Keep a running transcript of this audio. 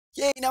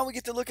Yay, now we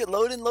get to look at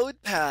load and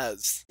load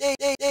paths. Yay,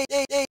 yay, yay,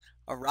 yay, yay.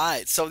 All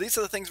right, so these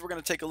are the things we're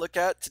going to take a look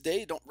at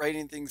today. Don't write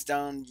any things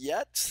down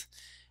yet.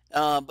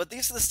 But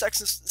these are the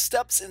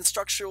steps in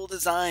structural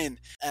design.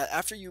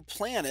 After you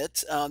plan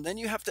it, then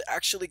you have to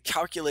actually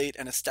calculate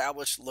and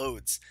establish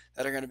loads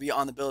that are going to be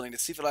on the building to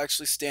see if it'll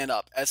actually stand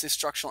up as a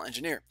structural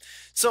engineer.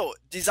 So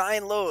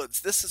design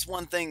loads. This is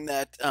one thing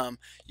that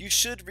you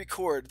should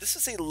record. This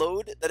is a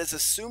load that is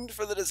assumed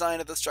for the design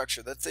of the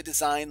structure. That's a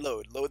design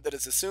load. Load that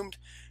is assumed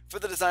for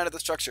the design of the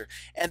structure.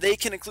 And they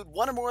can include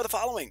one or more of the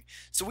following.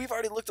 So we've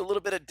already looked a little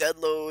bit at dead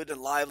load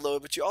and live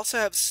load, but you also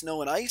have snow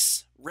and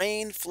ice,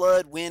 rain,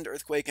 flood, wind,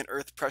 earthquake, and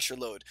earth pressure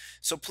load.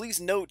 So please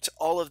note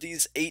all of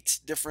these 8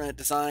 different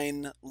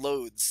design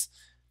loads.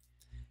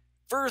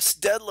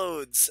 First, dead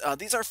loads.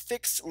 These are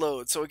fixed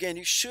loads. So again,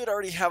 you should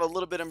already have a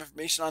little bit of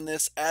information on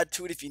this. Add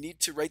to it if you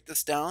need to write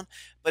this down.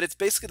 But it's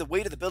basically the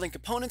weight of the building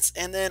components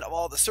and then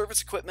all the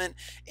service equipment,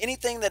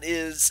 anything that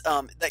is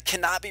that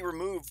cannot be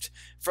removed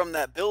from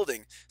that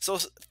building. So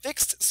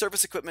fixed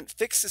service equipment,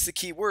 fixed is the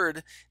key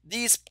word.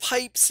 These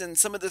pipes and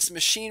some of this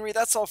machinery,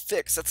 that's all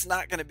fixed. That's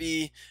not going to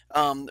be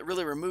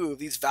really removed.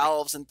 These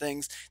valves and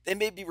things, they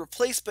may be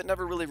replaced but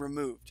never really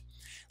removed.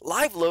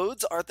 Live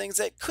loads are things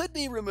that could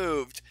be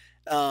removed.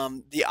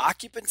 The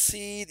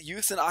occupancy, the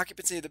use and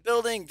occupancy of the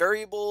building,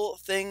 variable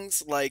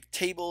things like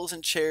tables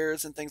and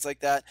chairs and things like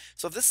that.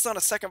 So if this is on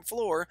a second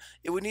floor,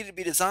 it would need to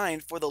be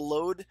designed for the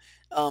load,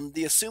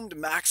 the assumed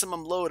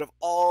maximum load of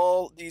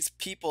all these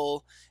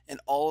people and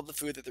all of the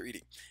food that they're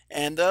eating.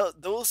 And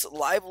those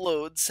live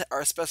loads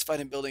are specified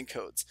in building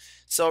codes.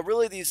 So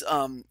really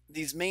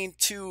these main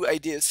 2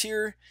 ideas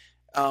here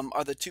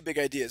are the 2 big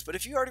ideas. But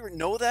if you already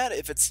know that,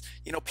 if it's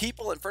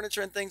people and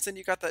furniture and things, then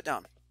you got that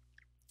down.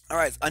 All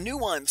right, a new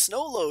one,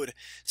 snow load.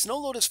 Snow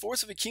load is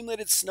force of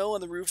accumulated snow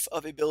on the roof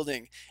of a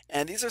building.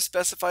 And these are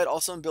specified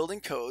also in building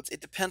codes.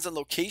 It depends on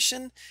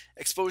location,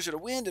 exposure to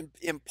wind, and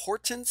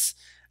importance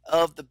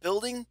of the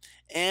building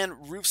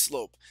and roof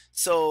slope.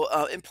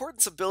 So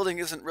importance of building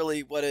isn't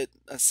really what it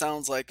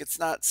sounds like. It's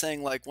not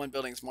saying like one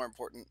building is more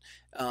important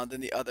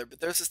than the other, but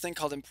there's this thing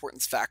called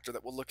importance factor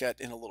that we'll look at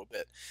in a little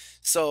bit.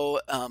 So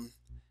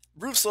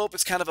roof slope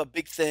is kind of a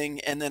big thing,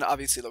 and then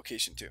obviously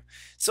location too.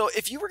 So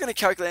if you were going to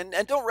calculate,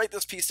 and don't write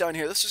this piece down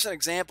here, this is just an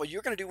example,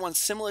 you're going to do one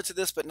similar to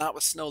this but not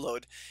with snow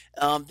load.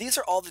 These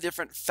are all the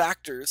different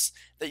factors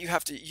that you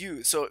have to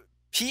use. So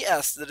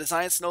PS, the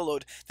design snow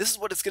load, this is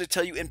what it's going to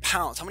tell you in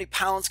pounds. How many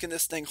pounds can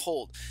this thing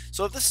hold?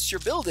 So if this is your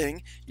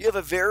building, you have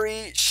a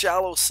very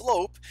shallow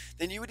slope,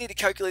 then you would need to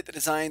calculate the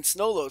design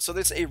snow load. So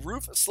there's a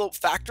roof slope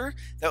factor,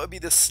 that would be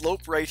this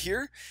slope right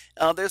here.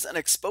 There's an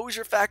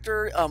exposure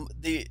factor,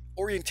 the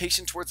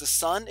orientation towards the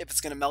sun, if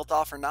it's going to melt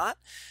off or not.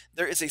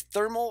 There is a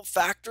thermal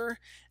factor.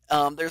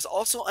 There's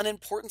also an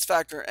importance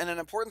factor, and an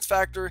importance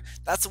factor,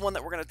 that's the one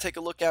that we're going to take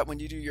a look at when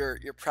you do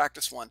your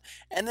practice one.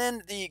 And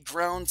then the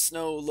ground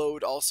snow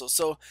load also.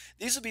 So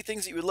these would be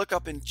things that you would look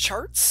up in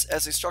charts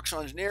as a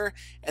structural engineer,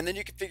 and then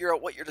you can figure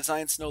out what your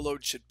design snow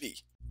load should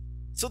be.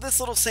 So this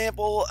little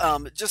sample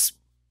just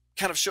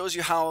kind of shows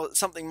you how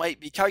something might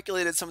be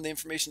calculated, some of the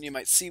information you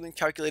might see when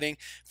calculating.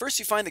 First,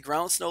 you find the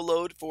ground snow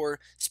load for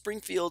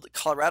Springfield,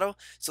 Colorado.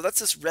 So that's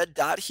this red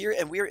dot here,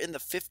 and we are in the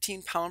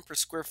 15 pound per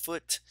square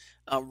foot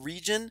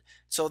region.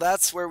 So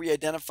that's where we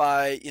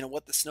identify,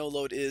 what the snow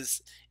load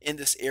is in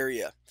this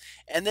area.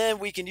 And then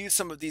we can use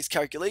some of these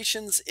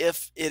calculations.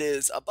 If it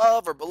is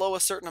above or below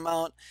a certain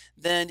amount,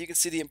 then you can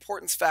see the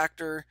importance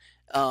factor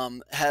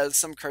has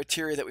some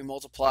criteria that we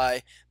multiply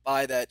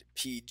by that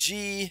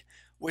PG,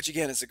 which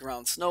again is the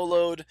ground snow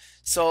load.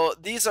 So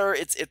these are,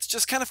 it's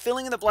just kind of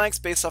filling in the blanks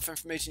based off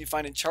information you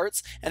find in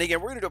charts. And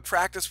again, we're going to do a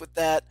practice with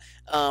that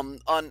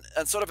on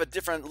sort of a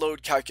different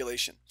load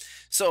calculation.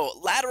 So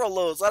lateral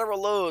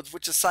loads,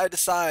 which is side to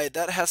side,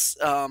 that has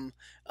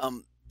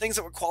things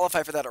that would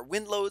qualify for that are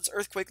wind loads,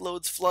 earthquake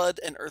loads, flood,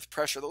 and earth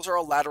pressure. Those are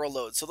all lateral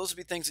loads. So those would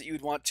be things that you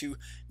would want to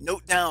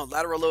note down.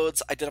 Lateral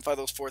loads, identify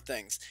those 4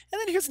 things.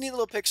 And then here's a neat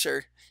little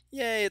picture.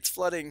 Yay, it's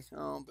flooding.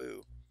 Oh,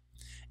 boo.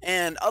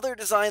 And other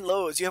design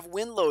loads, you have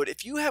wind load.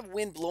 If you have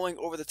wind blowing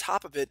over the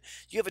top of it,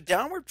 you have a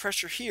downward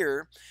pressure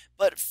here,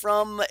 but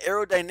from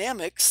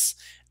aerodynamics,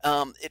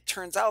 it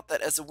turns out that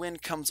as the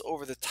wind comes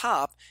over the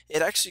top,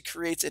 it actually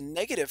creates a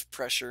negative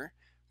pressure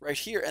right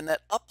here, and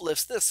that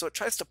uplifts this, so it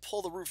tries to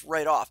pull the roof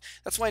right off.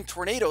 That's why in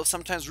tornadoes,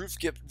 sometimes roofs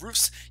get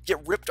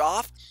ripped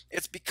off.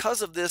 It's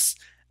because of this,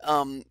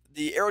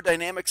 the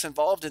aerodynamics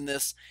involved in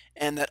this,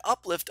 and that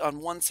uplift on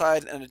one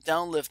side and a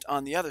downlift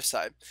on the other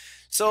side.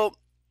 So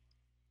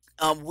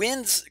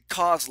winds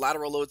cause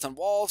lateral loads on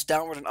walls,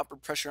 downward and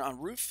upward pressure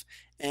on roof,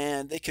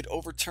 and they could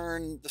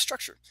overturn the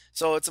structure.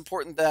 So it's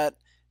important that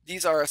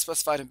these are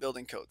specified in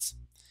building codes.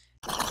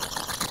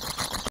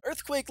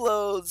 Earthquake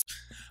loads.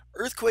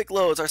 Earthquake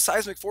loads are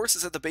seismic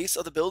forces at the base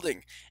of the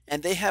building,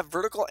 and they have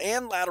vertical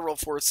and lateral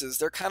forces.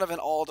 They're kind of in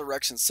all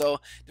directions. So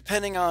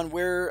depending on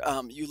where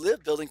you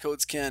live, building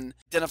codes can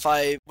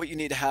identify what you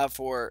need to have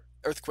for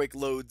earthquake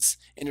loads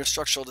in your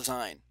structural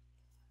design.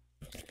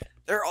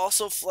 There are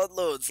also flood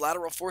loads.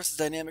 Lateral force is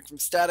dynamic from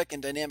static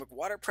and dynamic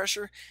water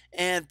pressure,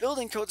 and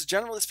building codes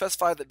generally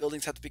specify that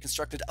buildings have to be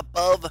constructed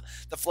above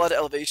the flood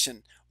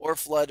elevation or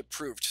flood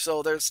proofed.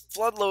 So there's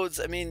flood loads.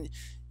 I mean,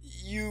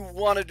 you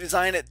want to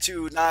design it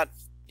to not,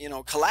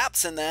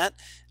 collapse in that,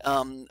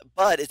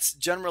 but it's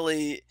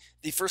generally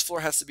the first floor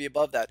has to be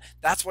above that.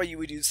 That's why you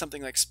would use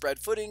something like spread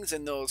footings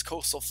in those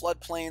coastal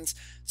floodplains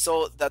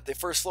so that the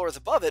first floor is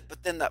above it,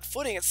 but then that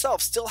footing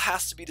itself still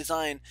has to be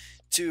designed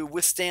to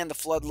withstand the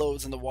flood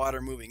loads and the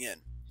water moving in.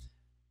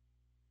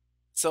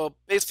 So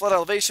base flood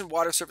elevation,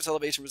 water surface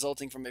elevation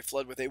resulting from a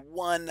flood with a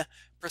 1%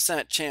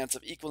 chance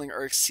of equaling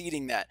or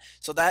exceeding that.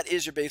 So that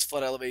is your base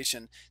flood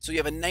elevation. So you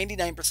have a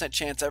 99%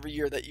 chance every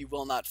year that you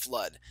will not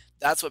flood.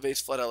 That's what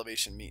base flood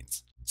elevation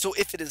means. So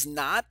if it is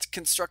not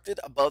constructed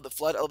above the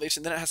flood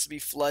elevation, then it has to be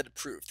flood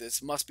proof.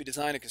 This must be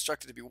designed and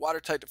constructed to be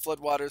watertight to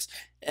floodwaters,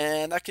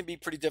 and that can be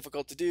pretty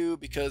difficult to do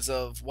because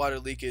of water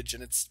leakage,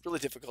 and it's really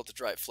difficult to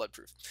drive flood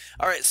proof.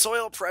 All right,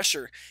 soil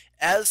pressure.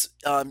 As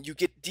you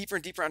get deeper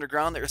and deeper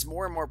underground, there's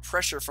more and more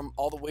pressure from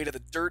all the way to the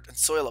dirt and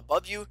soil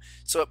above you,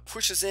 so it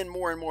pushes in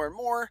more and more and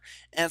more,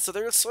 and so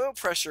there is soil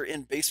pressure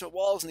in basement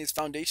walls and these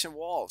foundation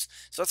walls.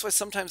 So that's why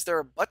sometimes there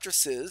are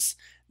buttresses,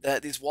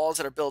 these walls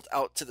that are built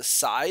out to the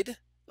side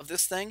of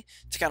this thing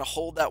to kind of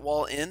hold that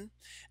wall in.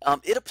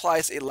 It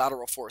applies a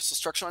lateral force. So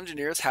structural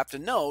engineers have to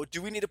know,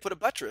 do we need to put a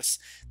buttress?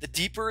 The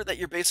deeper that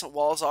your basement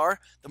walls are,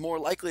 the more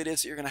likely it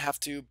is that you're going to have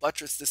to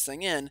buttress this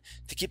thing in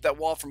to keep that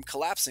wall from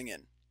collapsing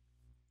in.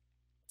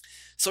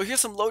 So here's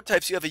some load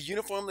types. You have a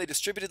uniformly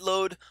distributed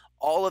load.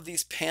 All of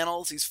these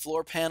panels, these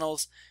floor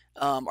panels,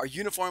 are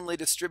uniformly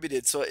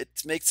distributed, so it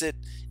makes it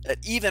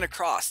even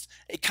across.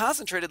 A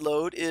concentrated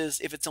load is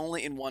if it's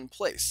only in one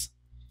place.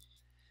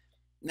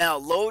 Now,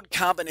 load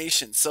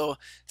combination. So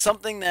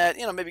something that,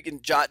 maybe you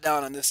can jot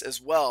down on this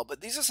as well,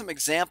 but these are some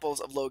examples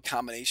of load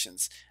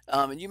combinations.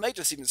 And you might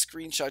just even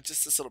screenshot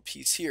just this little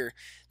piece here,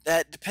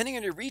 that depending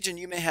on your region,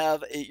 you may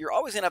have, you're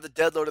always going to have the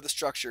dead load of the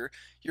structure.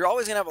 You're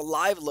always going to have a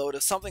live load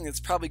of something that's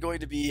probably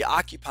going to be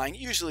occupying.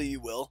 Usually you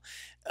will,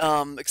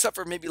 except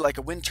for maybe like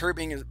a wind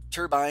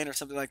turbine or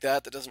something like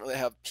that doesn't really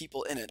have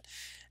people in it.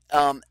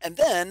 And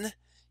then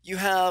you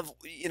have,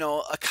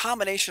 a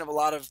combination of a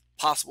lot of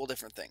possible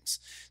different things.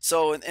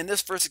 So in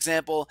this first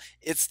example,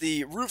 it's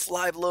the roof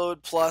live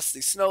load plus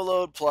the snow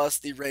load plus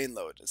the rain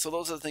load. So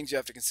those are the things you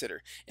have to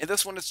consider. In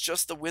this one, it's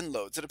just the wind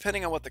load. So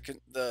depending on what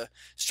the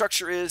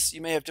structure is,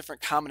 you may have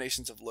different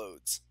combinations of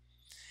loads.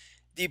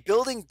 The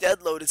building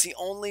dead load is the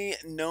only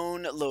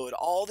known load.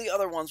 All the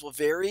other ones will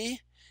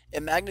vary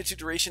in magnitude,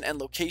 duration, and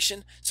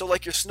location. So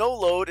like your snow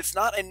load, it's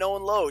not a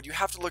known load. You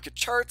have to look at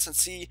charts and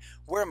see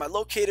where am I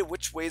located,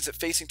 which way is it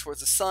facing towards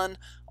the sun,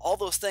 all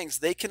those things,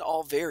 they can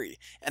all vary.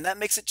 And that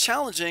makes it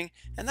challenging,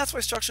 and that's why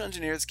structural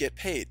engineers get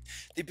paid.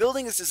 The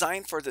building is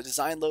designed for the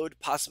design load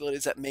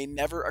possibilities that may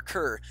never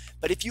occur.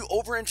 But if you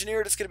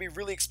over-engineer it, it's going to be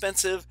really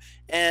expensive,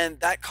 and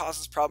that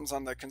causes problems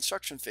on the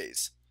construction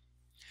phase.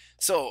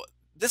 So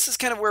this is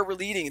kind of where we're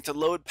leading into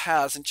load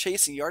paths and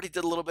chasing. You already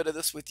did a little bit of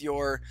this with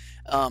your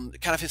kind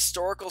of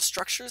historical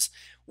structures.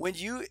 When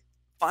you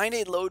find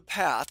a load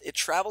path, it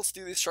travels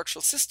through the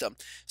structural system.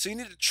 So you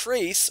need to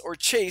trace or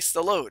chase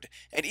the load.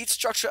 And each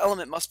structural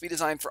element must be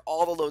designed for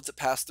all the loads that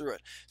pass through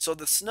it. So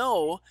the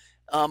snow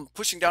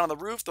pushing down on the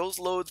roof, those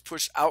loads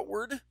push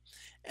outward.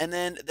 And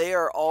then they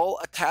are all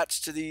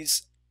attached to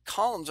these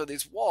columns or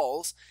these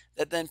walls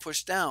that then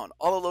push down.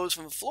 All the loads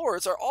from the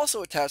floors are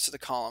also attached to the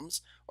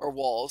columns or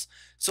walls.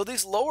 So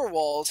these lower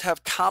walls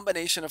have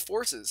combination of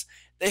forces.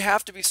 They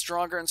have to be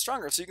stronger and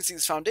stronger. So you can see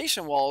these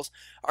foundation walls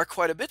are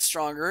quite a bit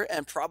stronger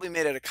and probably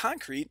made out of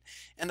concrete,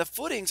 and the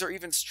footings are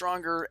even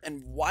stronger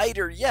and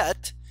wider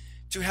yet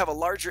to have a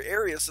larger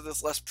area so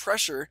there's less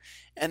pressure,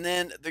 and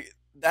then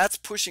that's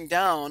pushing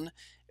down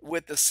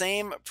with the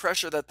same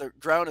pressure that the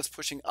ground is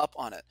pushing up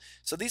on it.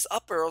 So these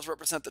up arrows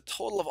represent the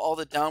total of all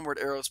the downward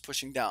arrows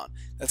pushing down.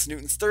 That's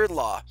Newton's third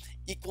law,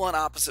 equal and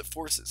opposite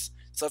forces.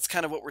 So that's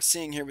kind of what we're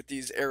seeing here with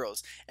these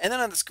arrows. And then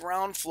on this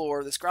ground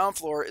floor is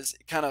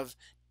kind of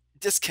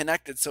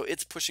disconnected, so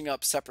it's pushing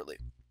up separately.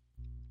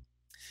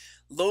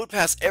 Load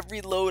paths. Every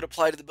load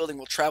applied to the building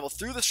will travel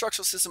through the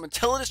structural system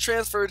until it is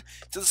transferred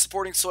to the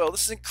supporting soil.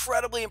 This is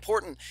incredibly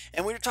important.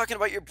 And when you're talking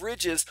about your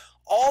bridges,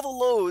 all the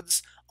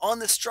loads on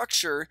the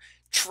structure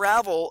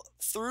travel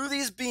through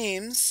these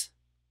beams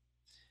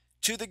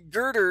to the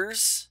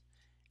girders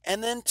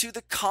and then to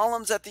the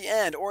columns at the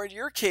end, or in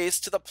your case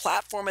to the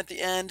platform at the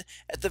end,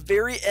 at the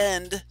very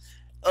end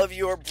of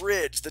your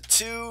bridge. The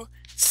two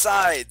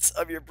sides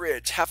of your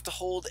bridge have to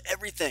hold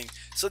everything,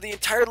 so the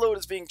entire load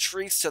is being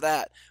traced to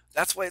that.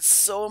 That's why it's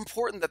so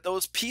important that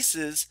those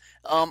pieces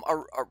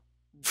are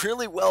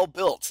really well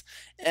built.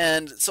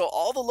 And so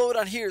all the load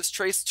on here is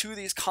traced to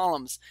these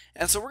columns.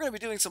 And so we're going to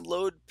be doing some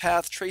load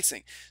path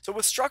tracing. So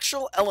with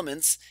structural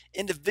elements,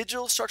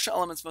 individual structural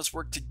elements must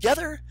work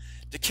together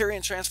to carry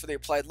and transfer the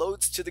applied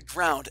loads to the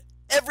ground.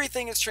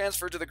 Everything is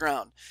transferred to the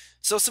ground.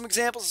 So some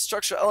examples of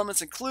structural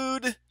elements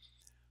include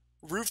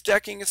roof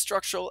decking is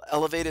structural,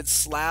 elevated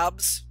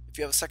slabs, if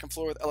you have a second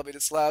floor with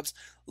elevated slabs,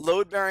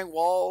 load-bearing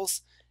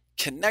walls,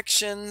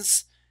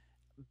 connections,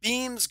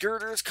 beams,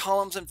 girders,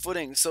 columns, and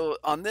footings. So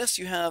on this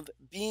you have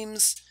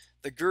beams,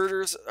 the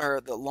girders are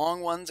the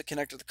long ones that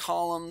connect to the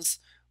columns,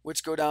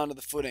 which go down to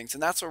the footings.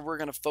 And that's where we're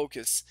going to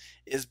focus,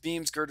 is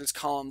beams, girders,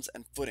 columns,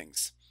 and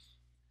footings.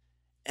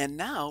 And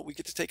now we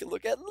get to take a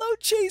look at load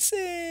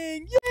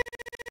chasing. Yay!